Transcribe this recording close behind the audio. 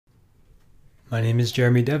My name is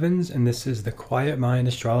Jeremy Devins, and this is the Quiet Mind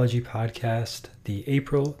Astrology Podcast, the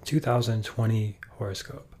April 2020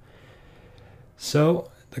 horoscope. So,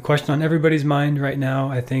 the question on everybody's mind right now,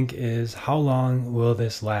 I think, is how long will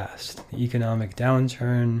this last? The economic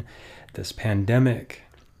downturn, this pandemic,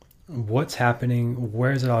 what's happening,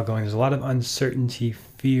 where is it all going? There's a lot of uncertainty,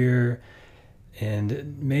 fear,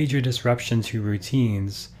 and major disruption to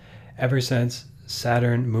routines ever since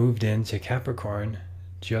Saturn moved into Capricorn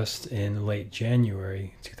just in late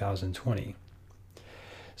January 2020.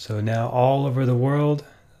 So now all over the world,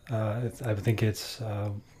 I think it's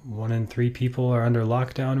 1 in 3 people are under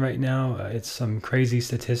lockdown right now. It's some crazy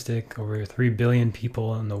statistic, over 3 billion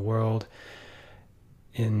people in the world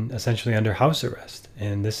in essentially under house arrest.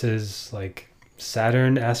 And this is like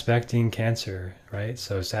Saturn aspecting Cancer, right?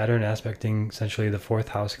 So Saturn aspecting essentially the fourth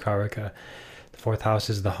house Karaka. The fourth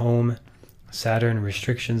house is the home. Saturn,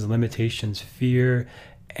 restrictions, limitations, fear,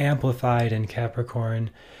 amplified in Capricorn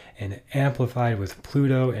and amplified with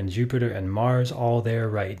Pluto and Jupiter and Mars all there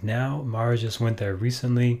right now. Mars just went there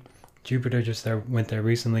recently. Jupiter just went there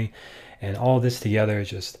recently. And all this together is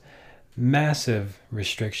just massive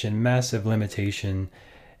restriction, massive limitation.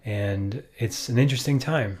 And it's an interesting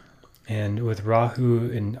time. And with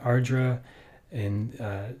Rahu in Ardra, and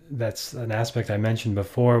that's an aspect I mentioned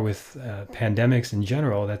before with pandemics in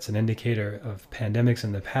general. That's an indicator of pandemics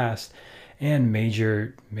in the past and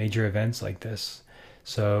major events like this.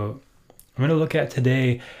 So I'm going to look at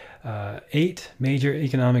today 8 major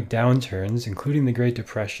economic downturns, including the Great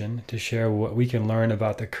Depression, to share what we can learn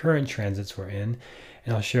about the current transits we're in.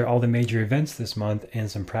 And I'll share all the major events this month and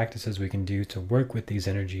some practices we can do to work with these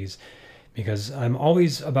energies, because I'm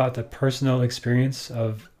always about the personal experience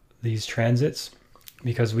of these transits,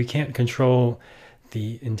 because we can't control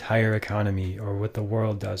the entire economy or what the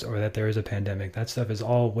world does or that there is a pandemic. That stuff is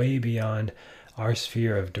all way beyond our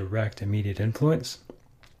sphere of direct, immediate influence.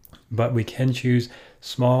 But we can choose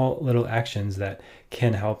small little actions that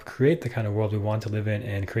can help create the kind of world we want to live in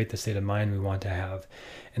and create the state of mind we want to have.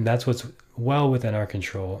 And that's what's well within our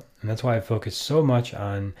control. And that's why I focus so much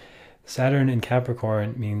on Saturn in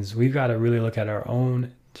Capricorn. Means we've got to really look at our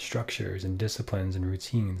own structures and disciplines and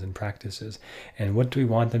routines and practices, and what do we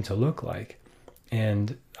want them to look like.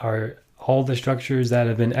 And are all the structures that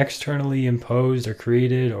have been externally imposed or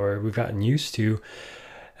created or we've gotten used to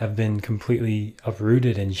have been completely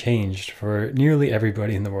uprooted and changed for nearly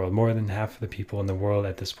everybody in the world, more than half of the people in the world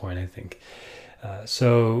at this point, I think.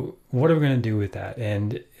 So what are we going to do with that?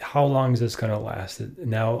 And how long is this going to last?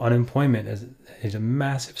 Now, unemployment is a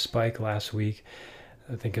massive spike last week.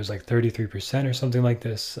 I think it was like 33% or something like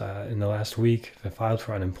this in the last week that filed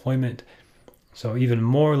for unemployment. So even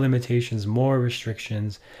more limitations, more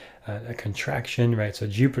restrictions, a contraction, right? So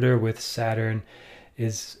Jupiter with Saturn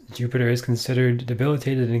Jupiter is considered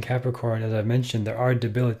debilitated in Capricorn. As I mentioned, there are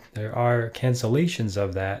cancellations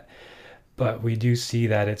of that, but we do see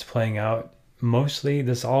that it's playing out. Mostly,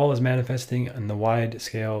 this all is manifesting on the wide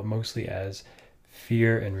scale, mostly as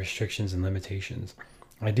fear and restrictions and limitations.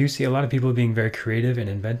 I do see a lot of people being very creative and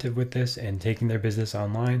inventive with this and taking their business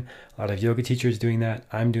online. A lot of yoga teachers doing that.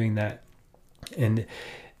 I'm doing that. And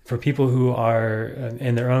for people who are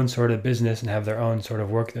in their own sort of business and have their own sort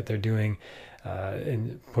of work that they're doing,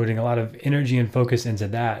 and putting a lot of energy and focus into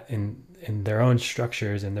that in their own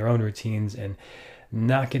structures and their own routines, and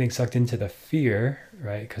not getting sucked into the fear,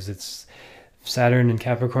 right? Because it's Saturn and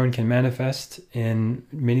Capricorn can manifest in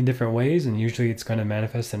many different ways, and usually it's going to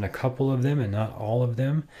manifest in a couple of them and not all of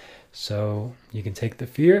them. So you can take the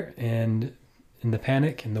fear and the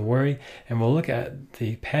panic and the worry, and we'll look at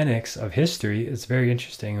the panics of history. It's very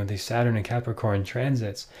interesting with the Saturn and Capricorn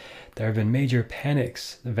transits. There have been major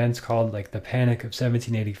panics, events called like the Panic of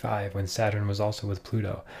 1785, when Saturn was also with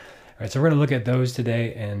Pluto. All right, so we're going to look at those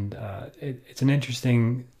today, and it's an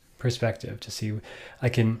interesting perspective to see. I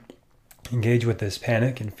can engage with this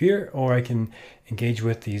panic and fear, or I can engage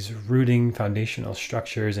with these rooting foundational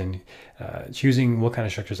structures and choosing what kind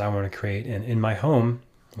of structures I want to create. And in my home,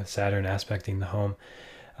 with Saturn aspecting the home,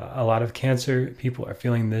 a lot of Cancer people are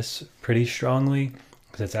feeling this pretty strongly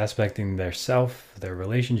because it's aspecting their self, their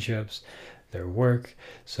relationships, their work.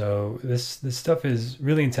 So this stuff is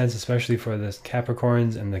really intense, especially for the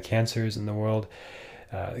Capricorns and the Cancers in the world,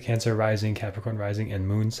 Cancer rising, Capricorn rising, and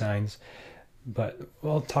moon signs. But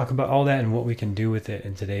we'll talk about all that and what we can do with it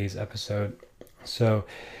in today's episode. So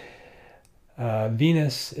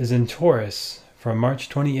Venus is in Taurus from March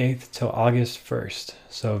 28th till August 1st.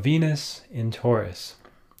 So Venus in Taurus.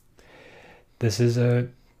 This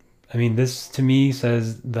to me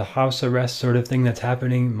says the house arrest sort of thing that's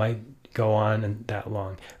happening might go on and that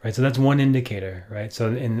long, right? So that's one indicator, right?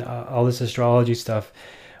 So in all this astrology stuff,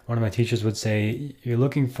 one of my teachers would say, you're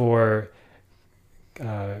looking for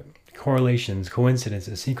correlations,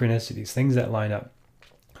 coincidences, synchronicities, things that line up.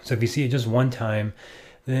 So if you see it just one time,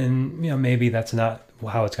 then maybe that's not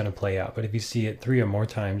how it's going to play out. But if you see it 3 or more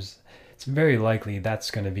times, it's very likely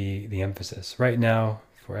that's going to be the emphasis. Right now,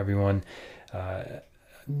 for everyone,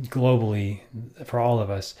 globally, for all of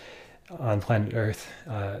us on planet Earth,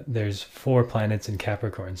 there's 4 planets in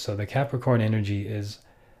Capricorn. So the Capricorn energy is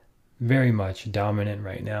very much dominant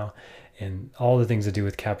right now, and all the things to do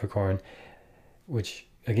with Capricorn, which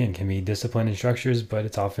again can be discipline and structures, but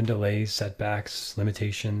it's often delays, setbacks,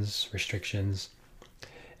 limitations, restrictions,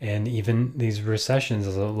 and even these recessions.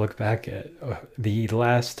 As I look back at the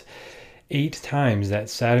last 8 times that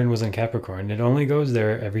Saturn was in Capricorn, it only goes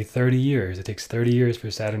there every 30 years. It takes 30 years for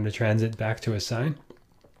Saturn to transit back to a sign.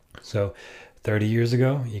 So 30 years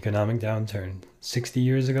ago, economic downturn. 60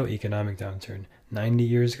 years ago, economic downturn. 90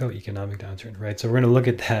 years ago, economic downturn, right? So we're going to look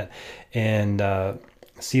at that and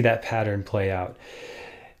see that pattern play out.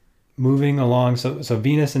 Moving along, so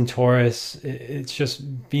Venus in Taurus, it's just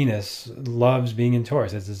Venus loves being in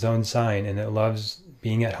Taurus. It's its own sign, and it loves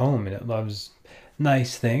being at home, and it loves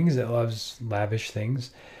nice things. It loves lavish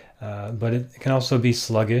things, but it can also be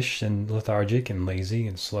sluggish and lethargic and lazy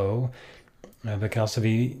and slow. But it can also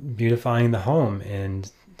be beautifying the home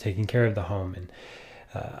and taking care of the home. And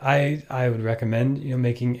I would recommend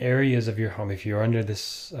making areas of your home, if you're under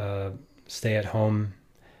this stay-at-home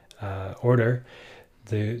order,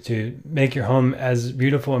 to make your home as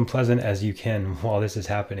beautiful and pleasant as you can while this is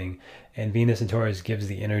happening. And Venus in Taurus gives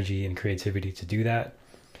the energy and creativity to do that.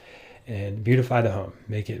 And beautify the home,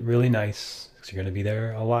 make it really nice, because you're going to be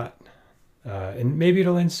there a lot. And maybe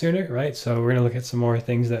it'll end sooner, right? So we're going to look at some more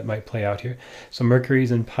things that might play out here. So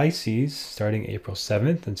Mercury's in Pisces starting April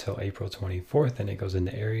 7th until April 24th, and it goes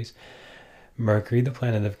into Aries. Mercury, the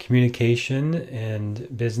planet of communication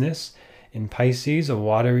and business. In Pisces, a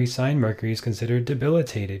watery sign, Mercury is considered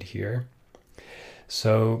debilitated here.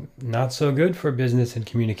 So not so good for business and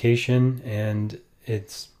communication. And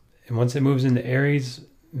once it moves into Aries,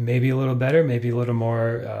 maybe a little better, maybe a little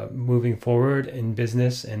more moving forward in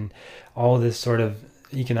business and all this sort of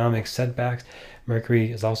economic setbacks.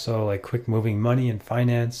 Mercury is also like quick moving money and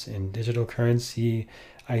finance and digital currency,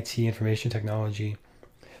 IT, information technology.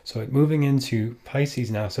 So it moving into Pisces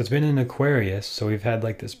now. So it's been in Aquarius. So we've had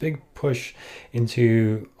like this big push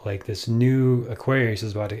into like this new Aquarius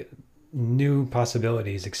is about new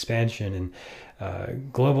possibilities, expansion,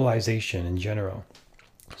 and globalization in general.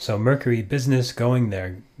 So Mercury, business going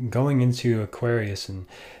there, going into Aquarius and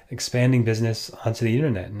expanding business onto the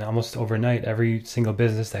internet. And almost overnight, every single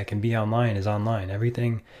business that can be online is online.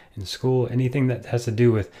 Everything in school, anything that has to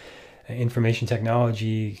do with information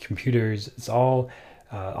technology, computers, it's all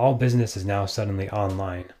business is now suddenly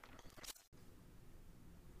online.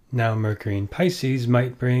 Now Mercury in Pisces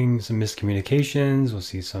might bring some miscommunications. We'll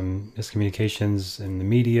see some miscommunications in the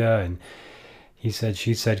media and he said,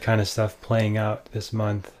 she said kind of stuff playing out this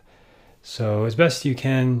month. So as best you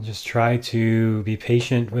can, just try to be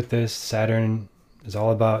patient with this. Saturn is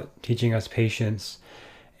all about teaching us patience.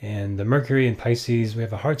 And the Mercury in Pisces, we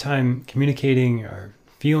have a hard time communicating our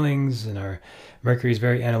feelings, and our Mercury is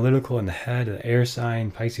very analytical in the head, the air sign.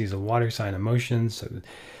 Pisces, a water sign, emotions. So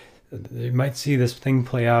you might see this thing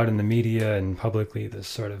play out in the media and publicly, this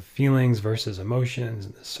sort of feelings versus emotions,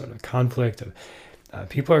 this sort of conflict of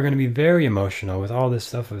people are going to be very emotional with all this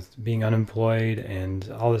stuff with being unemployed and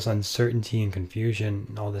all this uncertainty and confusion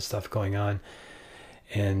and all this stuff going on.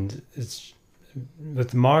 And it's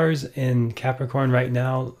with Mars in Capricorn right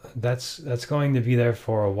now, that's going to be there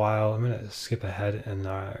for a while. I'm going to skip ahead in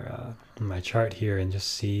my chart here and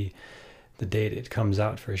just see the date it comes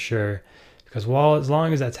out for sure. Because as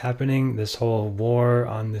long as that's happening, this whole war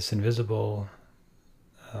on this invisible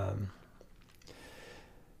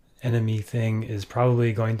enemy thing is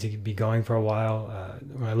probably going to be going for a while.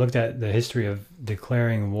 When I looked at the history of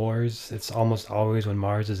declaring wars, it's almost always when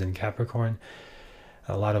Mars is in Capricorn.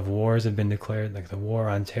 A lot of wars have been declared, like the war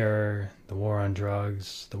on terror, the war on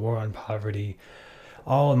drugs, the war on poverty,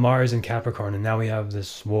 all Mars in Capricorn. And now we have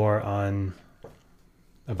this war on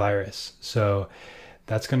a virus. So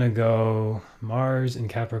that's going to go Mars in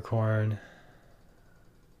Capricorn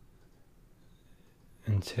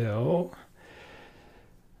until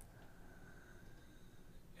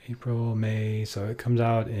April, May. So it comes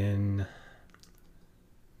out in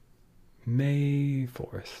May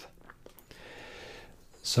 4th.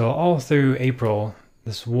 So all through April,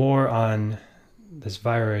 this war on this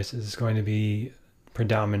virus is going to be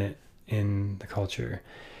predominant in the culture.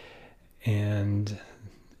 And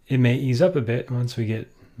it may ease up a bit once we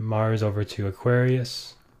get Mars over to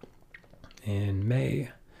Aquarius in May.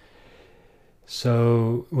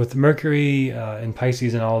 So with Mercury in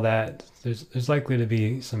Pisces and all that, there's likely to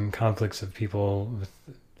be some conflicts of people with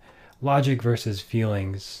logic versus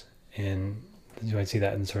feelings, and you might see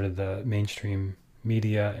that in sort of the mainstream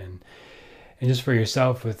media, and just for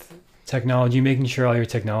yourself with technology, making sure all your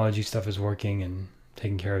technology stuff is working and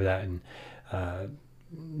taking care of that,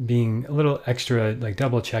 and being a little extra, like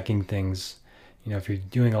double checking things. If you're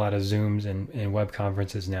doing a lot of Zooms and web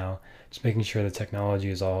conferences now, just making sure the technology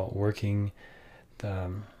is all working.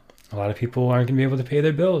 A lot of people aren't going to be able to pay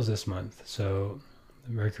their bills this month. So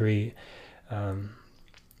Mercury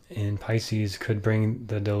in Pisces could bring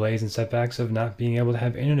the delays and setbacks of not being able to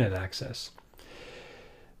have internet access.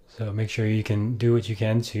 So make sure you can do what you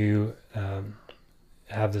can to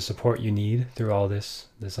have the support you need through all this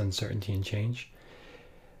uncertainty and change.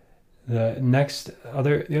 The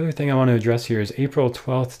other thing I want to address here is April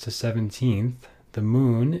 12th to 17th. The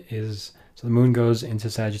moon goes into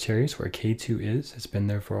Sagittarius, where K2 is. It's been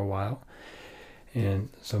there for a while. And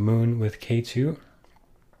so moon with K2.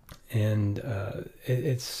 And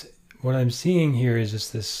it's what I'm seeing here is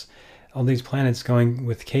just all these planets going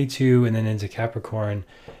with K2 and then into Capricorn.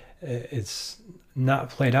 It's not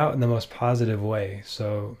played out in the most positive way.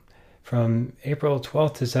 So from April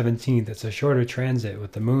 12th to 17th, it's a shorter transit,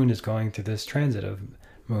 with the moon is going through this transit of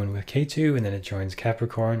moon with K2, and then it joins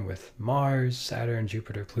Capricorn with Mars, Saturn,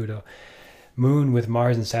 Jupiter, Pluto. Moon with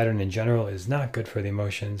Mars and Saturn in general is not good for the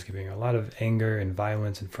emotions, giving a lot of anger and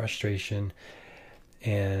violence and frustration.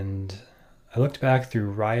 And I looked back through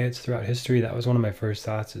riots throughout history. That was one of my first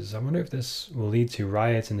thoughts, is I wonder if this will lead to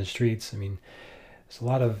riots in the streets. I mean, there's a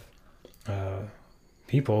lot of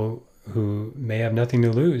people who may have nothing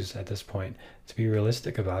to lose at this point, to be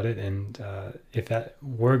realistic about it. And if that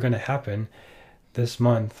were going to happen this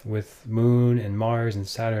month with Moon and Mars and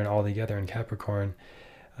Saturn all together in Capricorn,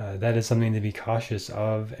 that is something to be cautious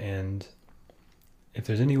of. And if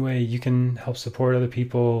there's any way you can help support other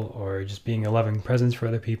people, or just being a loving presence for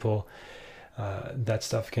other people, that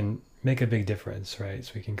stuff can make a big difference, right?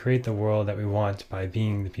 So we can create the world that we want by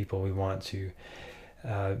being the people we want to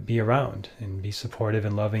be around, and be supportive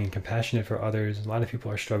and loving and compassionate for others. A lot of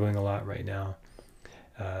people are struggling a lot right now,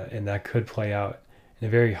 and that could play out in a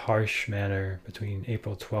very harsh manner between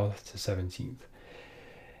April 12th to 17th.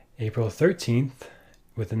 April 13th,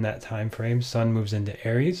 within that time frame, Sun moves into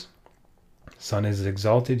Aries. Sun is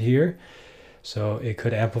exalted here, so it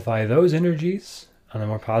could amplify those energies. On the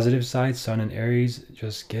more positive side, Sun in Aries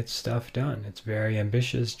just gets stuff done. It's very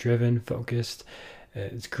ambitious, driven, focused.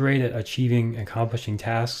 It's great at accomplishing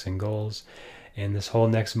tasks and goals. And this whole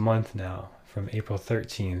next month now, from April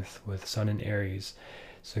 13th, with Sun in Aries,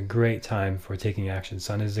 it's a great time for taking action.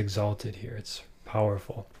 Sun is exalted here. It's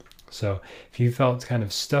powerful. So if you felt kind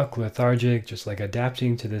of stuck, lethargic, just like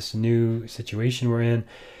adapting to this new situation we're in,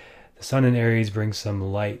 the Sun in Aries brings some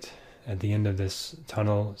light at the end of this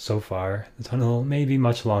tunnel so far. The tunnel may be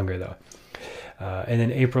much longer though. And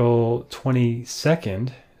then April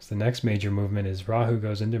 22nd, the next major movement, is Rahu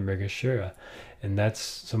goes into Mrigashira. And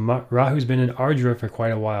Rahu's been in Ardra for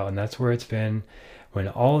quite a while, and that's where it's been when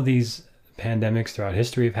all of these pandemics throughout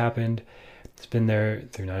history have happened. It's been there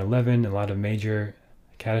through 9/11, a lot of major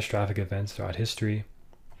catastrophic events throughout history.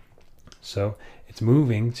 So it's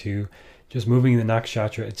moving the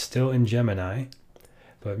nakshatra. It's still in Gemini,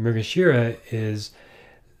 but Mrigashira is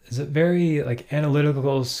a very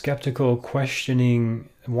analytical, skeptical, questioning,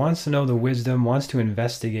 wants to know the wisdom, wants to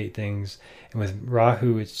investigate things. And with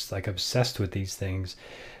Rahu, it's obsessed with these things.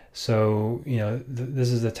 So,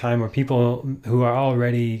 this is the time where people who are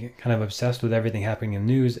already kind of obsessed with everything happening in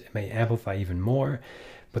the news, it may amplify even more.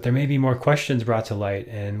 But there may be more questions brought to light.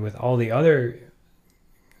 And with all the other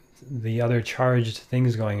charged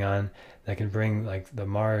things going on that can bring the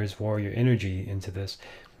Mars warrior energy into this,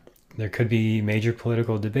 there could be major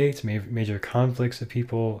political debates, major conflicts of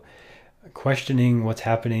people questioning what's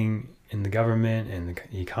happening in the government and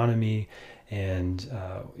the economy, and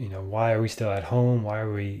why are we still at home? Why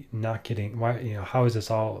are we not getting? How is this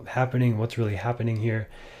all happening? What's really happening here?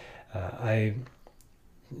 I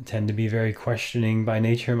tend to be very questioning by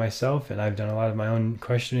nature myself, and I've done a lot of my own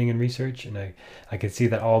questioning and research, and I could see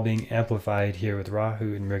that all being amplified here with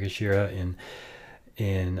Rahu and Mrigashira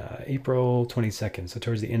in April 22nd. So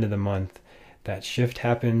towards the end of the month, that shift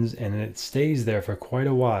happens, and it stays there for quite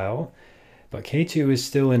a while. But K2 is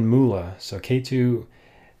still in Mula. So K2,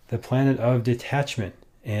 the planet of detachment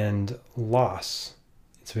and loss,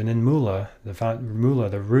 it's been in Mula,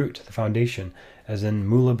 the root, the foundation, as in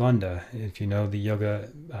Mula Bandha. If you know the yoga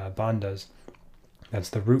bandhas, that's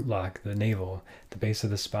the root lock, the navel, the base of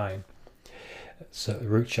the spine. So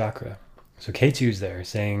root chakra. So K2 is there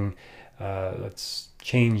saying, let's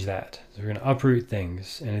change that. So we're going to uproot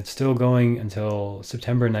things, and it's still going until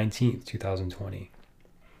September 19th, 2020.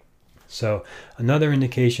 So another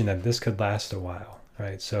indication that this could last a while,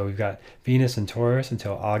 right? So we've got Venus in Taurus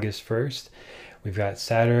until August 1st. We've got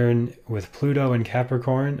Saturn with Pluto in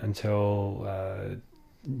Capricorn until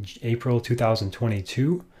April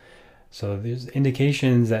 2022. So there's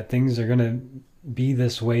indications that things are going to be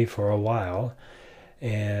this way for a while.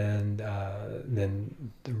 And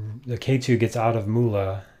then the K2 gets out of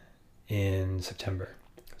Mula in September.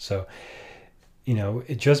 So,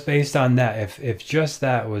 just based on that, if just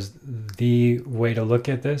that was the way to look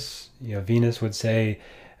at this, Venus would say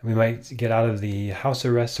we might get out of the house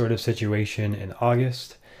arrest sort of situation in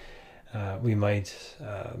August. We might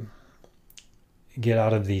get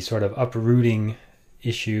out of the sort of uprooting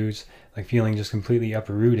issues, like feeling just completely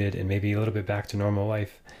uprooted and maybe a little bit back to normal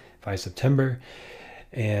life by September.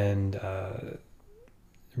 And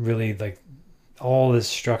really, like, all this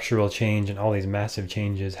structural change and all these massive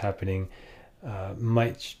changes happening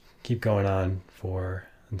might keep going on for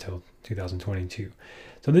until 2022.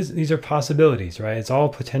 So these are possibilities, right? It's all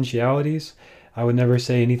potentialities. I would never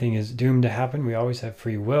say anything is doomed to happen. We always have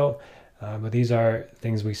free will, but these are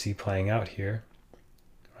things we see playing out here,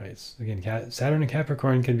 right? So again, Saturn and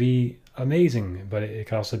Capricorn could be amazing, but it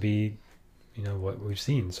could also be, what we've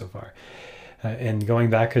seen so far. And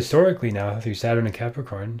going back historically now through Saturn and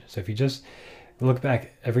Capricorn, so if you just look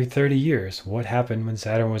back every 30 years, what happened when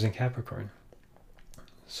Saturn was in Capricorn?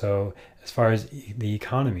 So as far as the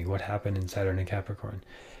economy, what happened in Saturn and Capricorn?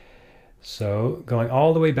 So going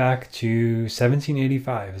all the way back to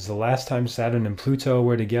 1785 is the last time Saturn and Pluto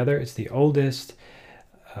were together. It's the oldest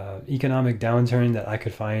economic downturn that I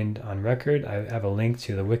could find on record. I have a link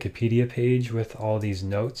to the Wikipedia page with all these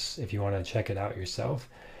notes if you want to check it out yourself.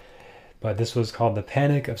 But this was called the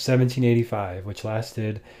Panic of 1785, which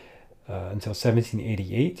lasted until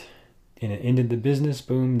 1788, and it ended the business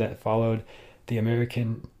boom that followed the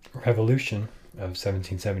American Revolution of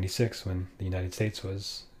 1776 when the United States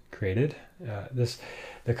was created.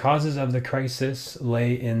 The causes of the crisis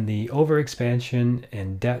lay in the overexpansion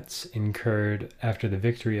and debts incurred after the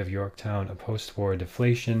victory of Yorktown, a post-war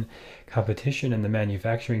deflation, competition in the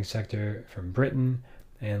manufacturing sector from Britain,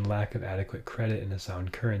 and lack of adequate credit and a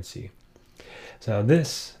sound currency. So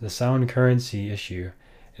the sound currency issue,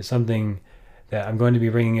 is something that I'm going to be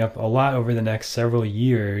bringing up a lot over the next several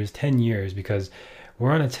years, 10 years, because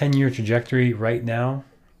we're on a 10-year trajectory right now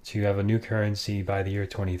to have a new currency by the year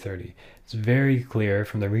 2030. It's very clear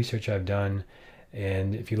from the research I've done,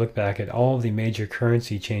 and if you look back at all the major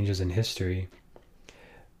currency changes in history,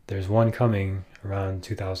 there's one coming around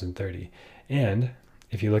 2030. And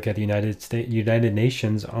if you look at the United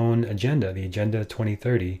Nations' own agenda, the Agenda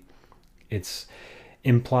 2030, it's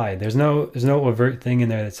implied. There's no overt thing in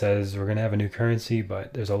there that says we're going to have a new currency,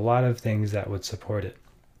 but there's a lot of things that would support it.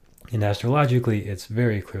 And astrologically, it's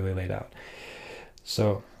very clearly laid out.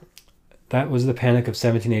 So that was the Panic of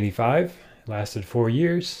 1785. It lasted 4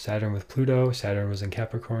 years. Saturn with Pluto. Saturn was in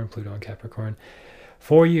Capricorn. Pluto in Capricorn.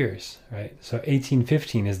 4 years, right? So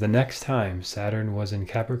 1815 is the next time Saturn was in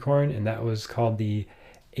Capricorn, and that was called the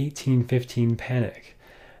 1815 Panic.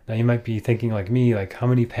 Now you might be thinking like me, like how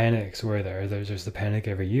many panics were there? There's just a panic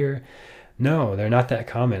every year. No, they're not that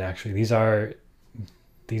common actually.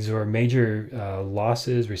 These were major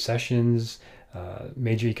losses, recessions,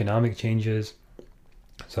 major economic changes.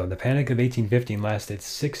 So the Panic of 1815 lasted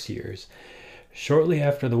 6 years. Shortly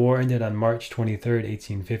after the war ended on March 23rd,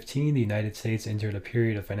 1815, the United States entered a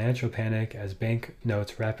period of financial panic as bank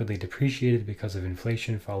notes rapidly depreciated because of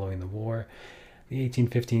inflation following the war. The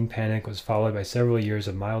 1815 panic was followed by several years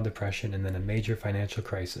of mild depression and then a major financial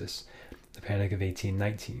crisis, the Panic of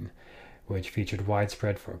 1819, which featured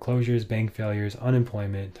widespread foreclosures, bank failures,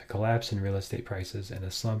 unemployment, a collapse in real estate prices, and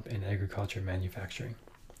a slump in agriculture manufacturing.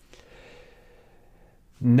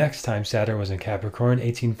 Next time Saturn was in Capricorn,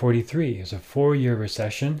 1843. It was a 4-year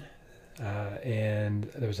recession, and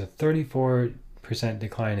there was a 34%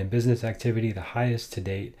 decline in business activity, the highest to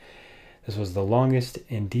date. This was the longest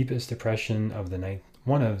and deepest depression of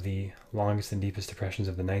one of the longest and deepest depressions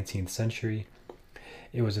of the 19th century.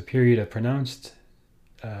 It was a period of pronounced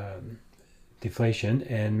deflation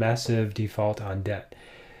and massive default on debt.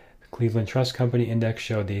 The Cleveland Trust Company Index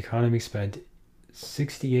showed the economy spent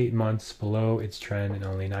 68 months below its trend and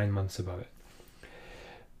only 9 months above it.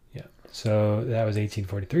 Yeah, so that was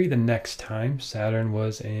 1843. The next time Saturn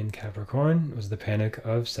was in Capricorn was the Panic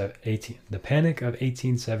of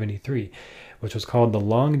 1873, which was called the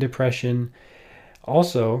Long Depression,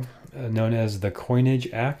 also known as the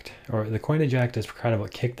Coinage Act, or the Coinage Act is kind of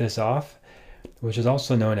what kicked this off, which is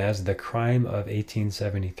also known as the Crime of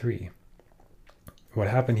 1873. what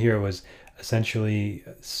happened here was essentially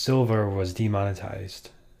silver was demonetized.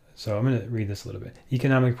 So I'm going to read this a little bit.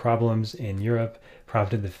 Economic problems in Europe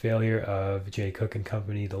prompted the failure of J. Cook and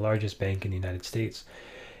Company, the largest bank in the United States,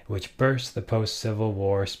 which burst the post-Civil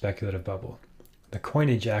War speculative bubble. The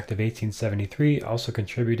Coinage Act of 1873 also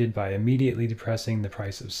contributed by immediately depressing the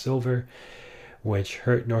price of silver, which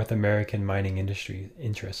hurt North American mining industry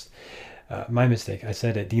interests. My mistake. I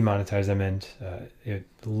said it demonetized. I meant it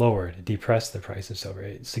depressed the price of silver.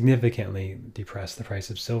 It significantly depressed the price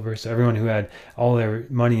of silver. So everyone who had all their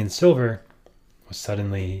money in silver was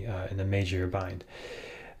suddenly in a major bind.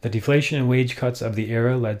 The deflation and wage cuts of the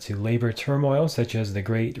era led to labor turmoil, such as the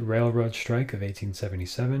Great Railroad Strike of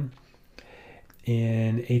 1877.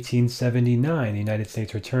 In 1879, the United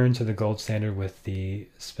States returned to the gold standard with the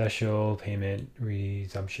Special Payment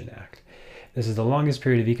Resumption Act. This is the longest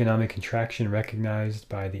period of economic contraction recognized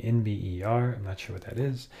by the NBER. I'm not sure what that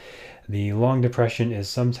is. The Long Depression is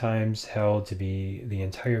sometimes held to be the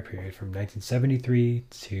entire period from 1873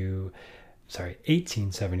 to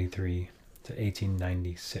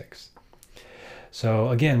 1896. So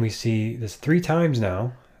again, we see this 3 times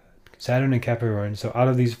now, Saturn and Capricorn. So out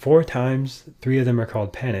of these 4 times, 3 of them are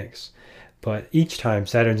called panics. But each time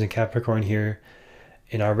Saturn's in Capricorn here,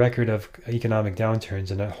 in our record of economic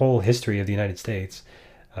downturns in the whole history of the United States,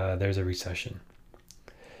 there's a recession.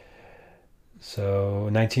 So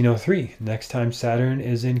 1903, next time Saturn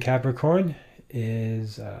is in Capricorn,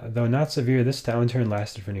 is, though not severe, this downturn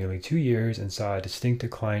lasted for nearly 2 years and saw a distinct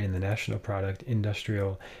decline in the national product.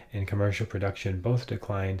 Industrial and commercial production both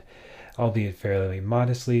declined, albeit fairly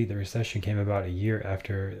modestly. The recession came about a year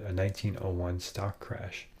after a 1901 stock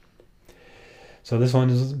crash. So this one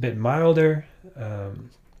is a bit milder,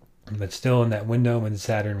 but still in that window when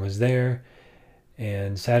Saturn was there.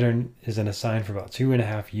 And Saturn is in a sign for about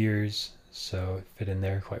 2.5 years, so it fit in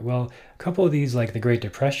there quite well. A couple of these, like the Great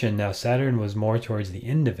Depression, now Saturn was more towards the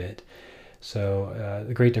end of it. So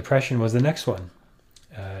the Great Depression was the next one.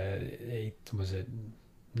 Was it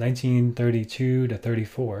 1932 to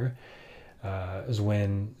 34 was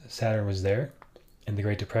when Saturn was there. And the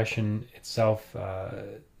Great Depression itself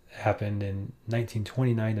happened in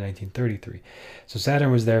 1929 to 1933. So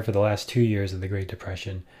Saturn was there for the last 2 years of the Great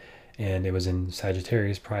Depression, and it was in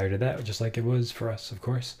Sagittarius prior to that, just like it was for us, of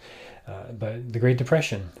course. But the Great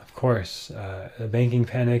Depression, of course, a banking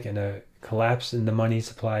panic and a collapse in the money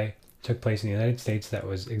supply took place in the United States that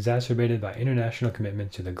was exacerbated by international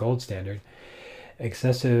commitment to the gold standard.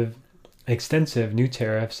 Extensive new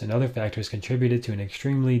tariffs and other factors contributed to an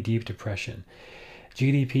extremely deep depression.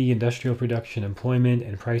 GDP, industrial production, employment,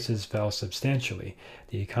 and prices fell substantially.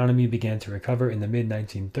 The economy began to recover in the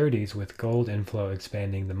mid-1930s, with gold inflow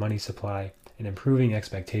expanding the money supply and improving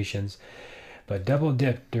expectations, but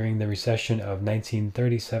double-dipped during the recession of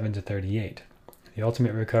 1937 to 38. The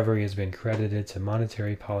ultimate recovery has been credited to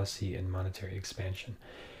monetary policy and monetary expansion.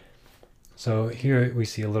 So here we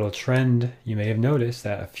see a little trend. You may have noticed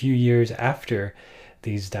that a few years after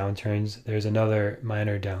these downturns, there's another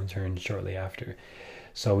minor downturn shortly after.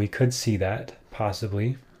 So we could see that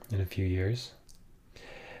possibly in a few years.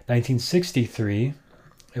 1963,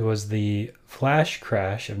 it was the flash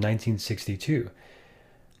crash of 1962.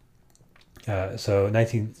 So late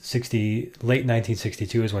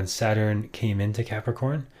 1962 is when Saturn came into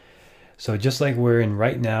Capricorn. So just like we're in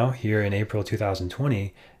right now here in April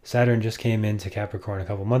 2020, Saturn just came into Capricorn a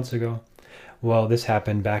couple months ago. Well, this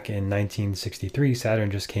happened back in 1963.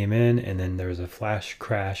 Saturn just came in, and then there was a flash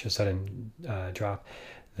crash, a sudden drop.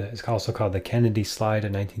 It's also called the Kennedy slide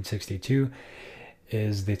in 1962.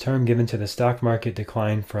 Is the term given to the stock market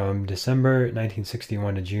decline from December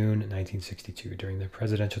 1961 to June 1962 during the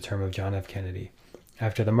presidential term of John F. Kennedy.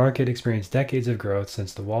 After the market experienced decades of growth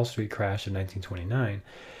since the Wall Street crash of 1929,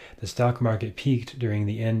 the stock market peaked during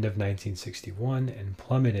the end of 1961 and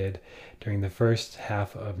plummeted during the first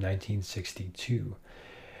half of 1962.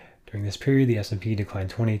 During this period, the S&P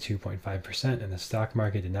declined 22.5%, and the stock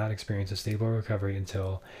market did not experience a stable recovery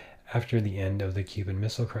until after the end of the Cuban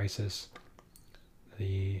Missile Crisis.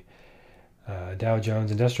 The Dow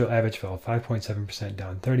Jones Industrial Average fell 5.7%,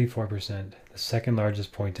 down 34%, the second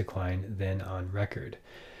largest point decline then on record.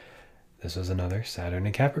 This was another Saturn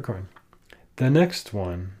in Capricorn. The next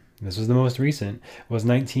one, this was the most recent, was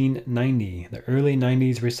 1990, the early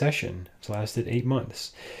 90s recession. It lasted 8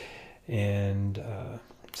 months and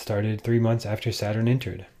started 3 months after Saturn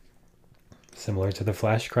entered. Similar to the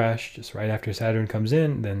flash crash, just right after Saturn comes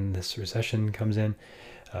in, then this recession comes in.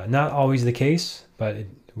 Not always the case, but it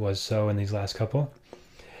was so in these last couple.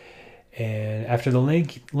 And after the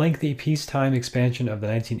lengthy peacetime expansion of the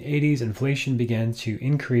 1980s, inflation began to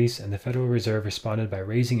increase, and the Federal Reserve responded by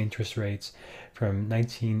raising interest rates from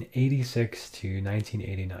 1986 to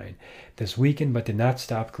 1989. This weakened but did not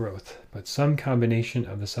stop growth, but some combination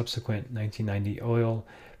of the subsequent 1990 oil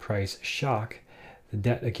price shock, the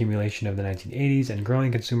debt accumulation of the 1980s, and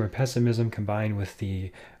growing consumer pessimism combined with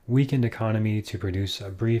the weakened economy to produce a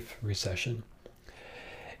brief recession.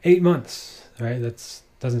 8 months, right? That's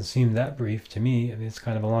doesn't seem that brief to me. I mean, it's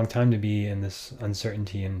kind of a long time to be in this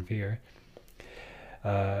uncertainty and fear.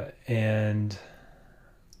 And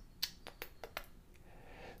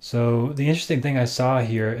so the interesting thing I saw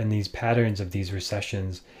here in these patterns of these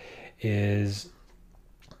recessions is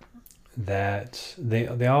that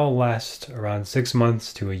they all last around 6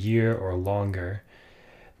 months to a year or longer.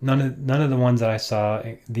 None of the ones that I saw,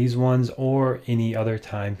 these ones or any other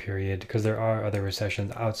time period, because there are other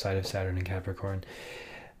recessions outside of Saturn and Capricorn,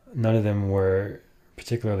 none of them were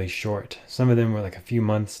particularly short. Some of them were like a few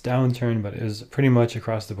months downturn, but it was pretty much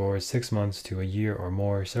across the board, 6 months to a year or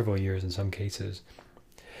more, several years in some cases.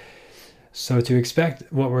 So to expect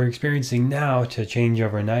what we're experiencing now to change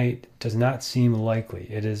overnight does not seem likely.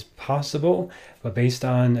 It is possible, but based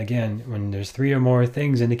on, again, when there's 3 or more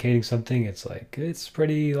things indicating something, it's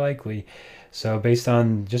pretty likely. So based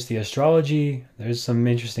on just the astrology, there's some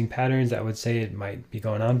interesting patterns that would say it might be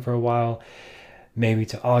going on for a while, maybe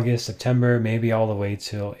to August, September, maybe all the way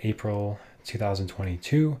till April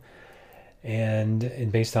 2022.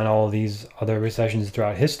 And based on all of these other recessions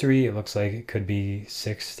throughout history, it looks like it could be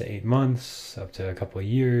 6 to 8 months, up to a couple of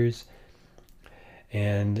years.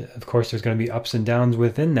 And of course, there's going to be ups and downs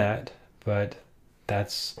within that, but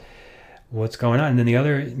that's what's going on. And then the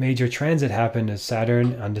other major transit happened is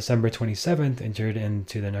Saturn on December 27th entered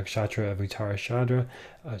into the nakshatra of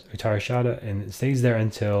Uttarashada, and it stays there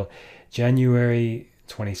until January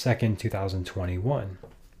 22nd, 2021.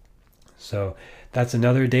 So that's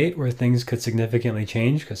another date where things could significantly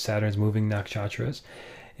change because Saturn's moving nakshatras.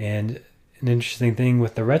 And an interesting thing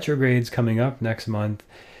with the retrogrades coming up next month,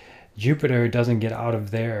 Jupiter doesn't get out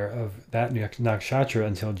of that nakshatra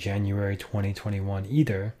until January 2021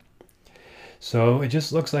 either. So it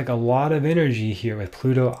just looks like a lot of energy here with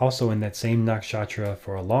Pluto also in that same nakshatra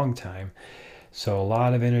for a long time. So a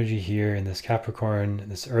lot of energy here in this Capricorn,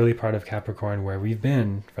 this early part of Capricorn where we've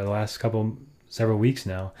been for the last several weeks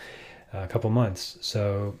now, a couple months.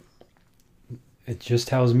 So it just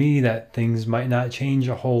tells me that things might not change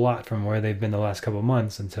a whole lot from where they've been the last couple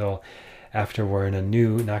months until after we're in a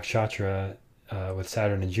new nakshatra with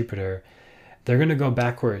Saturn and Jupiter. They're going to go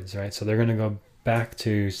backwards, right? So they're going to go back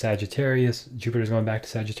to Sagittarius. Jupiter's going back to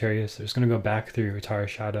Sagittarius. They're just going to go back through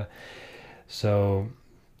Uttarashada. So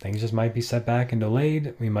things just might be set back and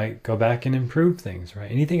delayed. We might go back and improve things,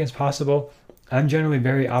 right? Anything is possible. I'm generally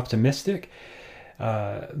very optimistic,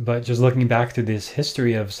 but just looking back to this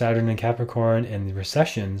history of Saturn and Capricorn and the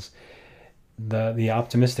recessions, the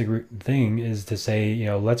optimistic thing is to say,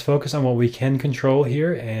 let's focus on what we can control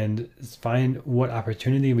here and find what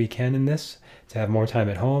opportunity we can in this to have more time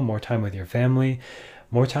at home, more time with your family,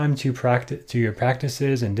 more time to your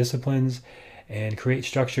practices and disciplines, and create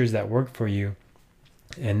structures that work for you.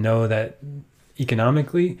 And know that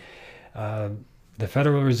economically, the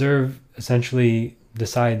Federal Reserve essentially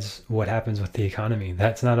decides what happens with the economy.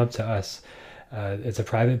 That's not up to us. It's a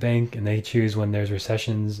private bank, and they choose when there's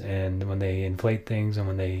recessions and when they inflate things and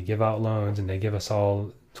when they give out loans and they give us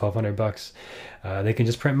all $1,200. They can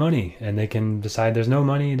just print money, and they can decide there's no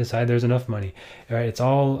money and decide there's enough money. All right, it's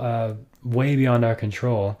all way beyond our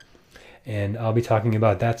control. And I'll be talking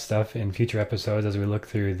about that stuff in future episodes as we look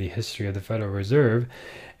through the history of the Federal Reserve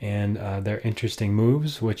and their interesting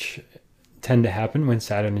moves, which tend to happen when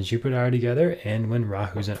Saturn and Jupiter are together and when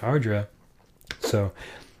Rahu's in Ardra. So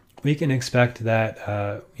we can expect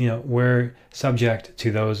that, we're subject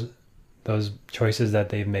to those choices that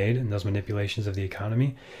they've made and those manipulations of the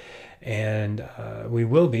economy. And we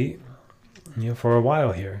will be, for a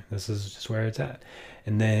while here. This is just where it's at.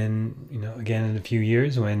 And then, again, in a few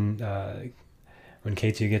years when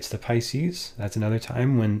Ketu gets to Pisces, that's another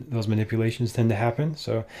time when those manipulations tend to happen.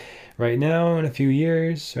 So right now, in a few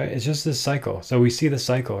years, right, it's just this cycle. So we see the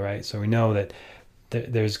cycle, right? So we know that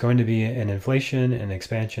there's going to be an inflation, an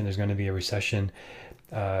expansion, there's going to be a recession.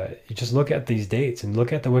 You just look at these dates and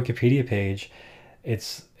look at the Wikipedia page.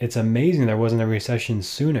 It's amazing there wasn't a recession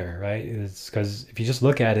sooner, right? It's because if you just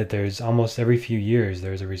look at it, there's almost every few years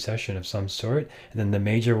there's a recession of some sort, and then the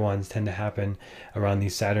major ones tend to happen around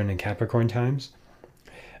these Saturn and Capricorn times.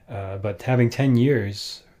 But having 10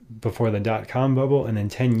 years before the dot-com bubble and then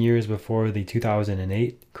 10 years before the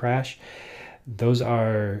 2008 crash, those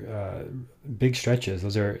are big stretches.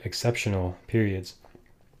 Those are exceptional periods.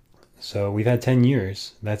 So we've had 10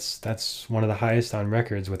 years. That's one of the highest on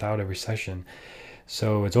records without a recession.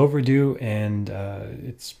 So it's overdue, and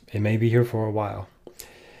it may be here for a while.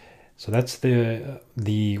 So that's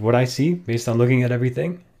the what I see based on looking at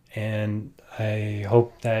everything, and I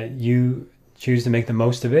hope that you choose to make the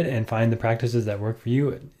most of it and find the practices that work for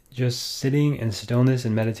you. Just sitting in stillness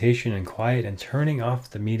and meditation and quiet and turning off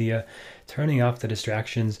the media, turning off the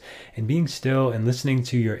distractions, and being still and listening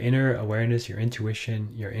to your inner awareness, your intuition,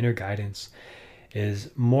 your inner guidance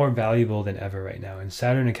is more valuable than ever right now. And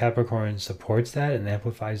Saturn and Capricorn supports that and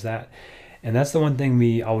amplifies that. And that's the one thing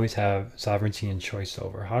we always have sovereignty and choice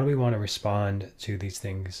over. How do we want to respond to these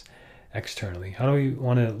things externally? How do we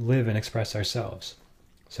want to live and express ourselves?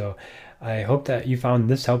 So I hope that you found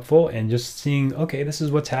this helpful, and just seeing, okay, this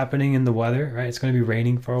is what's happening in the weather, right? It's going to be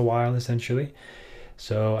raining for a while, essentially.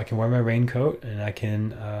 So I can wear my raincoat and I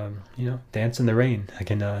can, dance in the rain. I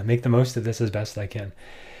can make the most of this as best I can.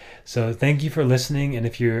 So thank you for listening. And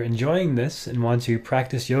if you're enjoying this and want to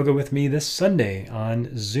practice yoga with me this Sunday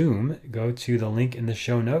on Zoom, go to the link in the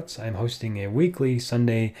show notes. I'm hosting a weekly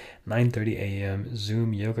Sunday 9:30 a.m.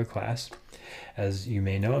 Zoom yoga class. As you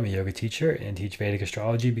may know, I'm a yoga teacher and teach Vedic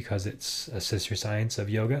astrology because it's a sister science of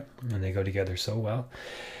yoga and they go together so well.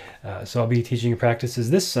 So I'll be teaching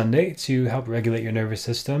practices this Sunday to help regulate your nervous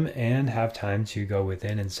system and have time to go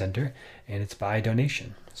within and center, and it's by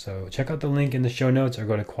donation. So check out the link in the show notes or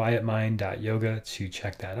go to quietmind.yoga to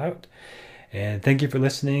check that out. And thank you for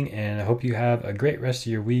listening, and I hope you have a great rest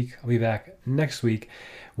of your week. I'll be back next week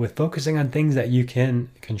with focusing on things that you can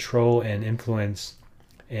control and influence,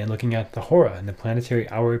 and looking at the hora and the planetary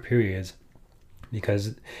hour periods,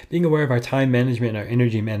 because being aware of our time management and our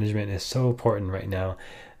energy management is so important right now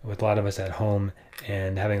with a lot of us at home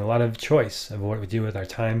and having a lot of choice of what we do with our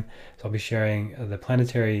time. So I'll be sharing the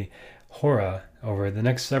planetary hora over the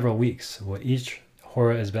next several weeks, what each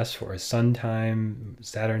hora is best for, sun time,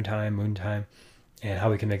 Saturn time, moon time, and how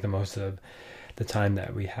we can make the most of the time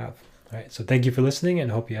that we have. All right, so thank you for listening, and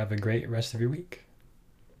hope you have a great rest of your week.